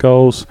 perfectly good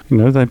goals. You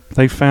know,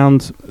 they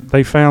found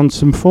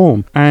some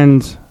form,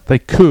 and they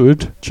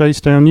could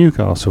chase down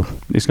Newcastle.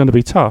 It's going to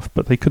be tough,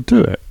 but they could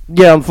do it.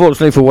 Yeah,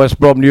 unfortunately for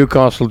West Brom,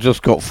 Newcastle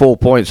just got 4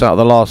 points out of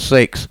the last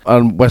 6,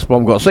 and West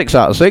Brom got 6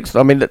 out of 6.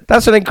 I mean,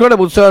 that's an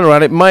incredible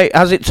turnaround.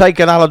 Has it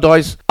taken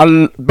Allardyce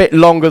a bit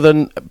longer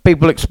than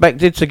people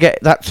expected to get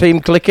that team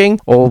clicking,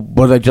 or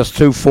were they just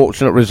 2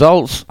 fortunate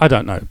results? I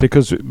don't know,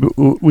 because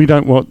we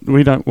don't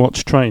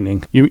watch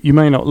training. You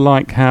may not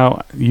like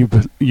how you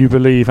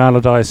believe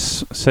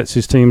Allardyce sets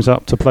his teams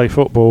up to play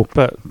football,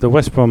 but the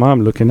West Brom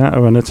I'm looking at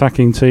are an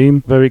attacking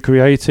team, very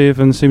creative,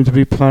 and seem to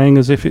be playing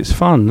as if it's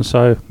fun.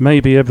 So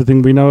maybe everything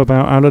we know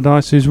about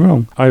Allardyce is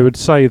wrong. I would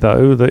say,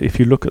 though, that if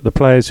you look at the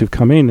players who've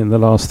come in the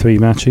last 3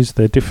 matches,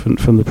 they're different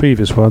from the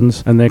previous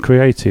ones, and they're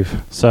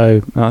creative.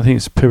 So I think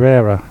it's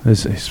Pereira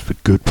is a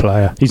good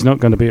player. He's not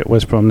going to be at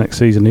West Brom next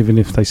season, even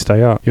if they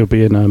stay up. He'll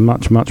be in a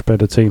much, much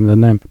better team than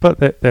them.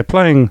 But they're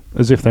playing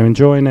as if they're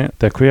enjoying it.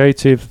 They're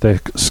creative.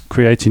 They're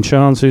creating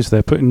chances.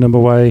 They're putting them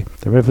away.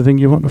 They're everything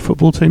you want a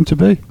football team to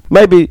be.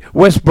 Maybe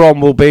West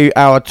Brom will be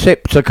our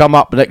tip to come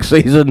up next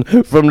season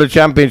from the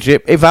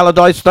Championship. If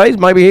Allardyce stays,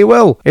 maybe he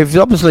will. If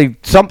obviously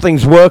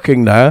something's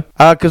working there,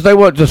 because they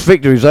weren't just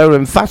victories, they were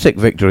emphatic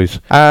victories.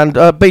 And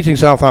beating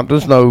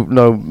Southampton's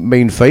no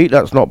mean feat.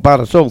 That's not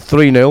bad at all.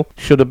 3-0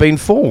 should have been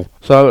 4.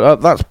 So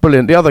that's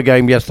brilliant. The other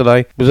game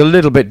yesterday was a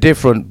little bit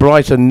different.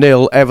 Brighton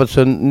 0,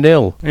 Everton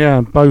 0.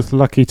 Yeah, both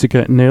lucky to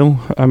get 0.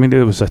 I mean,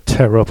 it was a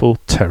terrible,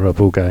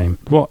 terrible game.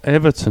 What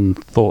Everton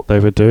thought they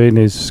were doing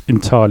is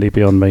entirely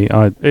beyond me.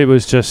 It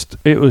was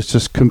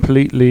just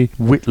completely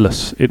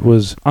witless. It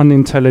was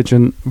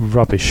unintelligent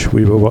rubbish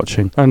we were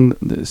watching. And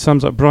it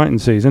sums up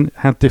Brighton's season,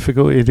 how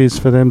difficult it is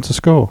for them to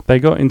score. They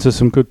got into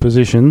some good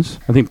positions.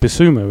 I think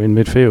Bissouma in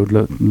midfield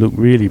looked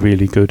really,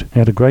 really good. He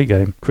had a great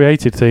game.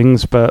 Created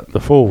things, but the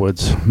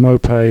forwards,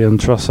 Maupay and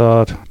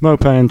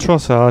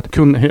Trossard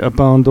couldn't hit a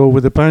barn door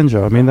with a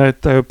banjo. I mean, they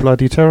were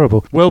bloody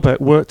terrible. Welbeck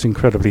worked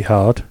incredibly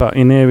hard, but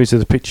in areas of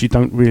the pitch you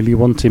don't really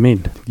want him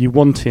in. You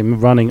want him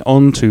running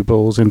onto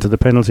balls into the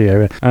penalty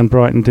area, and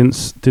Brighton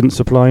didn't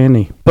supply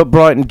any. But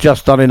Brighton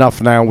just done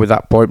enough now with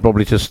that point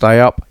probably to stay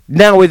up.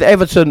 Now with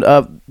Everton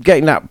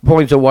getting that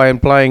point away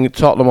and playing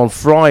Tottenham on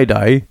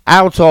Friday,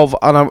 out of,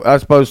 I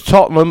suppose,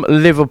 Tottenham,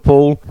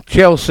 Liverpool,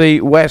 Chelsea,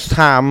 West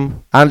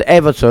Ham and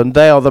Everton,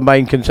 they are the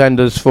main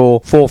contenders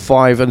for 4,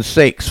 5 and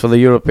 6 for the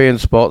European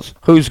spots.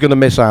 Who's going to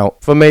miss out?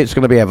 For me, it's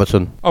going to be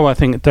Everton. Oh, I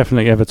think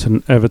definitely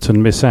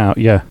Everton miss out,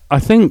 yeah. I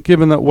think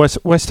given that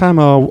West Ham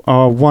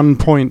are 1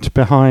 point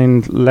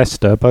behind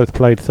Leicester, both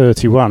played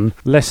 31,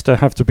 Leicester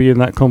have to be in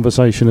that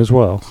conversation as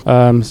well.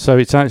 So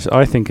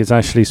I think it's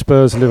actually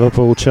Spurs,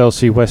 Liverpool,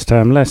 Chelsea, West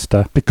Ham,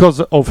 Leicester.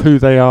 Because of who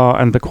they are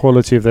and the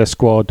quality of their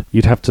squad,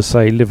 you'd have to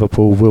say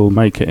Liverpool will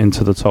make it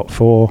into the top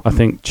 4. I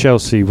think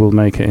Chelsea will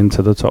make it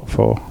into the top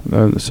 4.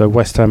 So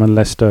West Ham and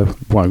Leicester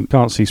won't.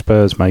 Can't see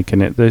Spurs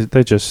making it.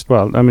 They're just,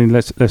 well, I mean,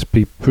 let's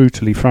be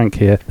brutally frank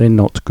here. They're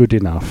not good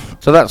enough.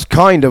 So that's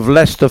kind of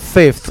Leicester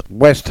 5th,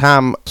 West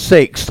Ham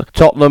 6th,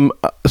 Tottenham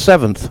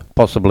 7th,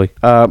 possibly,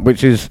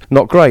 which is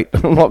not great.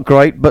 Not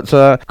great, but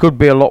could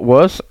be a lot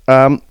worse.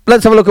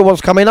 Let's have a look at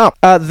what's coming up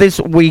this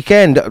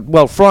weekend.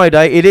 Well,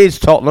 Friday, it is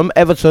Tottenham.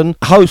 Everton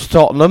host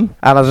Tottenham.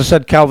 And as I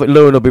said,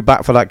 Calvert-Lewin will be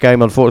back for that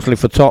game, unfortunately,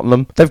 for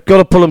Tottenham. They've got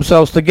to pull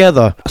themselves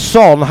together.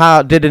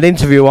 Son did an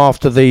interview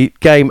after the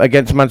game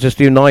against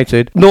Manchester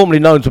United. Normally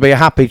known to be a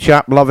happy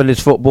chap, loving his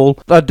football.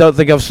 I don't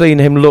think I've seen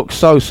him look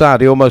so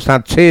sad. He almost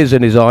had tears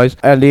in his eyes.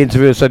 And the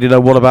interviewer said,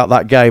 what about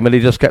that game? And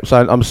he just kept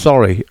saying, I'm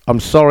sorry.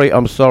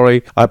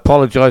 I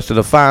apologise to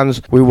the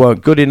fans. We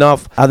weren't good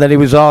enough. And then he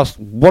was asked,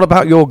 what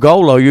about your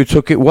goal? Oh, you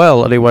took it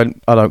well. And he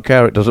went, I don't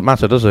care. It doesn't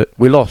matter, does it?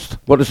 We lost.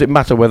 What does it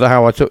matter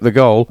how I took the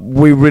goal?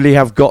 We really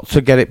have got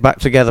to get it back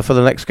together for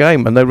the next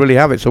game. And they really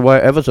have. It's away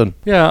at Everton.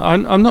 Yeah,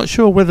 I'm not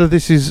sure whether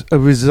this is a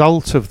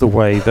result of the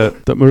way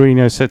that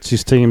Mourinho sets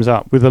his teams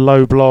up with a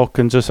low block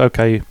and just,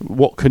 okay,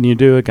 what can you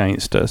do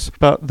against us?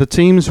 But the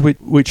teams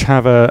which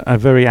have a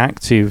very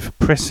active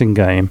pressing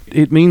game,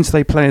 it means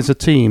they play as a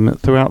team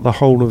throughout the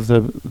whole of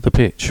the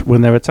pitch.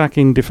 When they're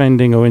attacking,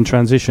 defending or in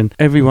transition,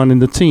 everyone in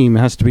the team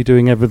has to be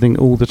doing everything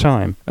all the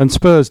time. And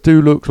Spurs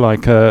do look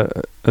like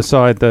a a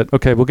side that,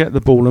 okay, we'll get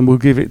the ball and we'll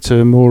give it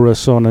to Moura,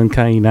 Son and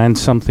Kane and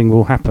something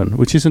will happen,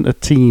 which isn't a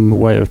team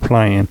way of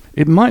playing.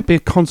 It might be a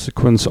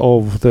consequence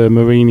of the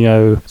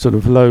Mourinho sort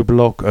of low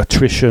block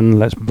attrition,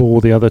 let's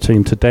bore the other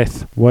team to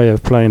death way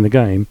of playing the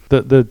game,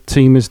 that the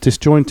team is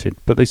disjointed,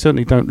 but they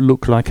certainly don't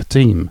look like a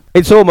team.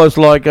 It's almost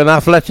like an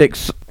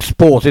athletics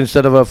sport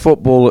instead of a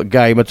football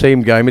game, a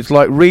team game. It's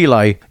like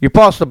relay. You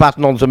pass the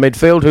baton on to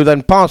midfield, who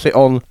then pass it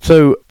on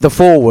to the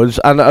forwards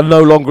and are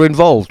no longer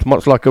involved,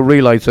 much like a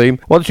relay team.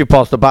 Once you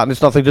pass the baton,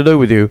 it's nothing to do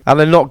with you, and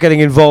they're not getting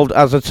involved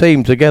as a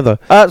team together.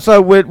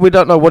 So we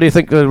don't know. What do you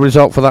think the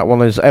result for that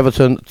one is?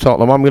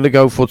 Everton-Tottenham. I'm going to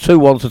go for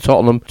 2-1 to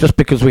Tottenham, just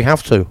because we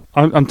have to.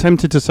 I'm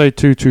tempted to say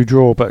 2-2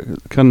 draw, but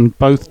can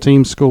both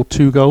teams score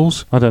 2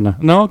 goals? I don't know.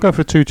 No, I'll go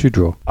for 2-2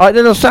 draw.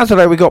 Then on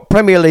Saturday we got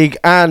Premier League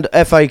and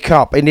FA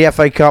Cup. In the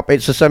FA Cup,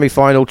 it's a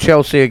semi-final,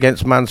 Chelsea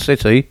against Man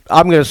City.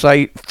 I'm going to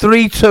say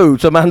 3-2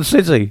 to Man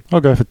City.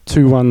 I'll go for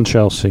 2-1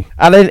 Chelsea.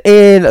 And then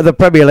in the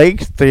Premier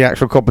League, the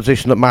actual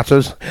competition that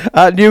matters,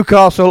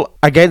 Newcastle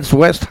against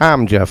West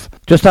Ham, Jeff.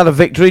 Just had a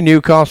victory,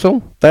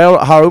 Newcastle. They're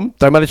at home.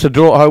 They managed to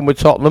draw at home with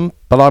Tottenham,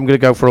 but I'm going to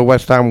go for a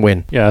West Ham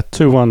win. Yeah,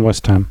 2-1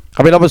 West Ham.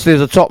 I mean, obviously,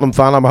 as a Tottenham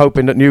fan, I'm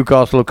hoping that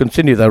Newcastle will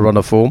continue their run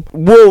of form.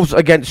 Wolves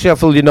against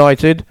Sheffield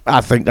United.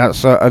 I think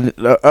that's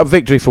a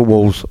victory for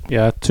Wolves.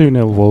 Yeah,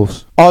 2-0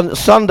 Wolves. On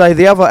Sunday,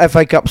 the other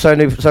FA Cup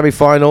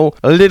semi-final,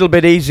 a little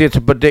bit easier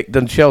to predict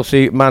than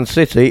Chelsea-Man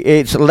City.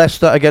 It's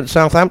Leicester against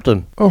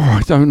Southampton. Oh,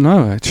 I don't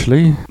know,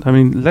 actually. I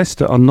mean,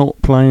 Leicester are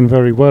not playing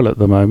very well at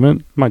the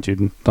moment. Mind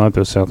you,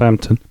 neither is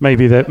Southampton.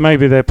 Maybe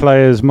their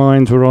players'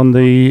 minds were on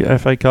the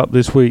FA Cup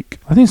this week.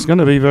 I think it's going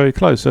to be very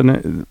close,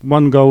 and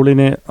 1 goal in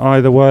it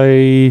either way.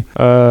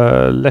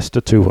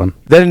 Leicester 2-1.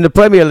 Then in the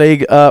Premier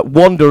League,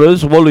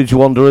 Woolwich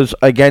Wanderers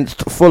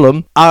against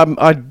Fulham.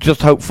 I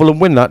just hope Fulham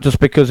win that, just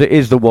because it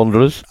is the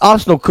Wanderers.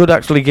 Arsenal could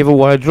actually give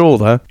away a draw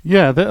there.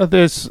 Yeah,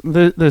 there's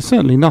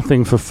certainly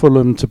nothing for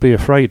Fulham to be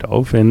afraid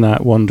of in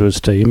that Wanderers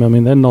team. I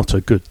mean, they're not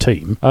a good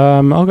team.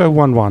 I'll go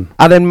 1-1.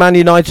 And then Man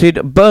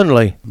United,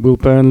 Burnley. Will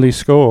Burnley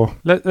score?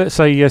 Let's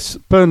say yes,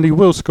 Burnley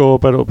will score,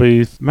 but it'll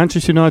be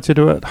Manchester United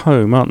are at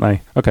home, aren't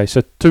they? Okay,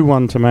 so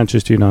 2-1 to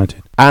Manchester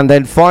United. And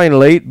then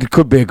finally, it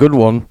could be a good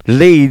one,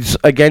 Leeds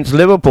against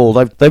Liverpool.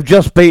 They've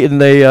just beaten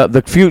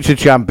the future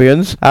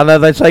champions, and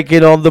they're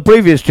taking on the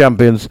previous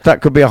champions.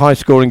 That could be a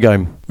high-scoring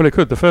game. Well, it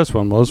could. The first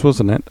one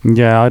wasn't it?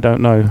 Yeah, I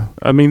don't know.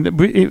 I mean,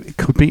 it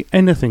could be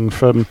anything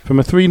from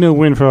a 3-0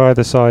 win for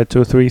either side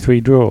to a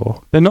 3-3 draw.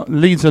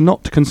 Leeds are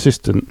not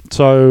consistent,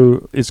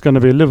 so it's going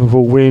to be a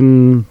Liverpool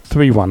win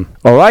 3-1.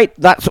 All right,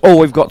 that's all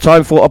we've got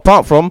time for,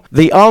 apart from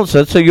the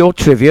answer to your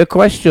trivia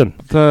question.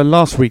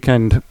 Last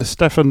weekend,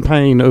 Stephen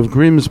Payne of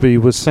Grimsby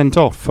was sent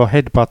off for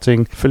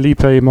headbutting Felipe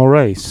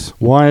Moraes.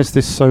 Why is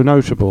this so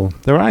notable?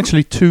 There are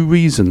actually 2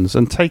 reasons,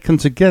 and taken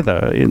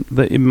together,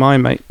 it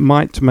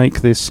might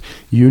make this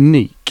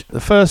unique. The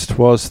first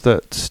was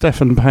that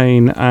Stephen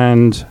Payne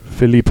and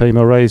Felipe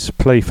Moraes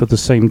play for the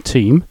same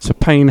team, so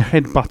Payne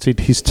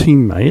headbutted his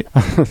teammate.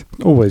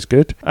 Always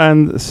good.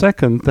 And the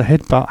second, the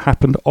headbutt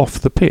happened off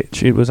the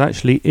pitch. It was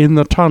actually in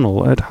the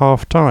tunnel at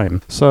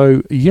half-time.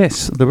 So,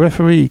 yes, the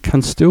referee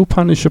can still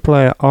punish a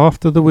player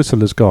after the whistle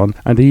has gone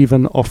and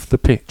even off the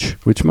pitch,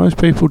 which most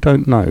people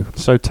don't know.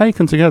 So,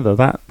 taken together,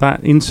 that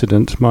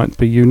incident might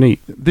be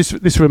unique.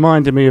 This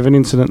reminded me of an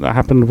incident that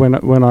happened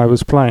when I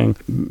was playing.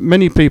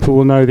 Many people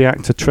will know the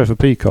actor Trevor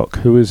Peacock,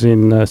 who was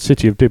in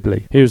City of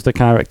Dibley. He was the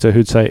character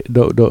who'd say,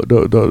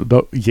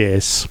 no,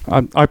 yes.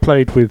 I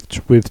played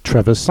with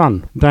Trevor's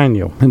son,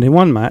 Daniel. And in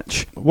one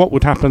match, what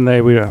would happen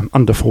there, we were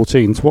under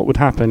 14s, what would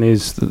happen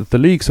is the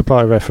league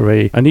supply a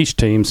referee and each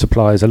team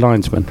supplies a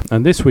linesman.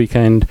 And this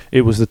weekend,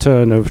 it was the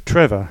turn of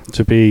Trevor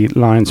to be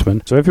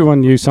linesman. So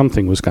everyone knew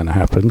something was going to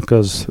happen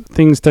because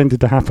things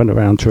tended to happen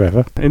around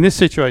Trevor. In this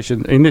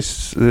situation, in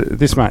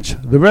this match,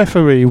 the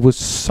referee was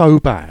so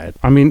bad.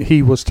 I mean,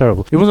 he was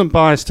terrible. He wasn't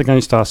biased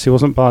against us. He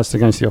wasn't biased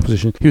against the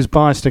opposition. He was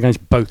biased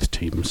against both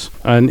teams.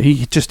 And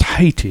he just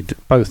hated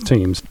both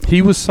teams.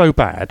 He was so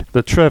bad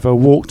that Trevor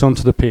walked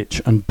onto the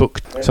pitch and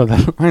booked. So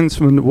the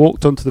linesman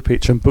walked onto the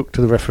pitch and booked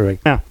to the referee.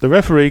 Now, the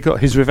referee got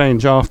his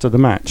revenge after the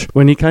match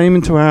when he came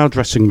into our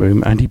dressing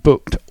room and he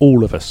booked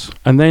all of us.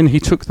 And then he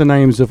took the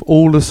names of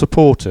all the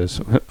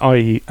supporters,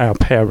 i.e. our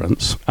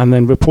parents, and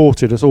then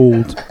reported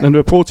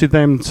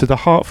them to the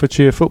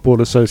Hertfordshire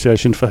Football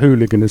Association for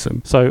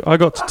hooliganism. So I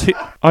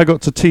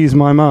got to tease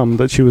my mum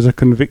that she was a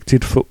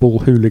convicted football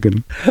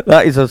hooligan.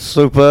 That is a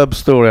superb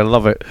story. I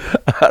love it.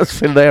 That's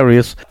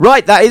hilarious.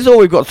 Right, that is all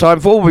we've got time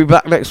for. We'll be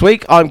back next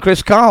week. I'm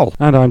Chris Carl.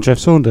 And I'm Jeff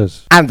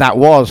Saunders. And that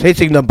was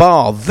Hitting the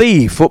Bar,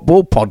 the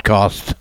football podcast.